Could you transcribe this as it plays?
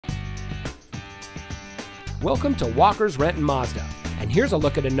Welcome to Walker's Renton Mazda, and here's a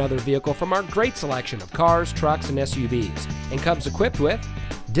look at another vehicle from our great selection of cars, trucks, and SUVs, and comes equipped with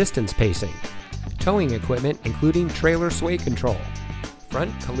distance pacing, towing equipment including trailer sway control,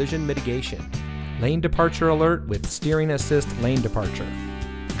 front collision mitigation, lane departure alert with steering assist lane departure,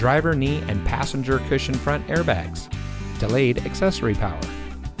 driver knee and passenger cushion front airbags, delayed accessory power,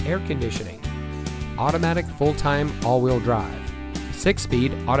 air conditioning, automatic full-time all-wheel drive,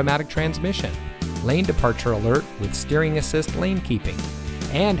 6-speed automatic transmission, lane departure alert with steering assist lane keeping,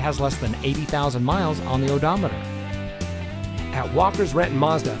 and has less than 80,000 miles on the odometer. At Walker's Renton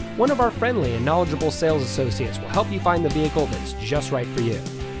Mazda, one of our friendly and knowledgeable sales associates will help you find the vehicle that's just right for you.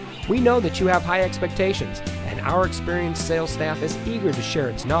 We know that you have high expectations, and our experienced sales staff is eager to share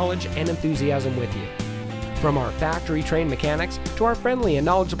its knowledge and enthusiasm with you. From our factory-trained mechanics to our friendly and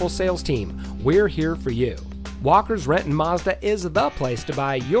knowledgeable sales team, we're here for you. Walker's Renton Mazda is the place to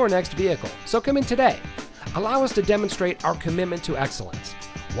buy your next vehicle, so come in today. Allow us to demonstrate our commitment to excellence.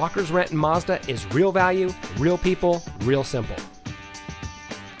 Walker's Renton Mazda is real value, real people, real simple.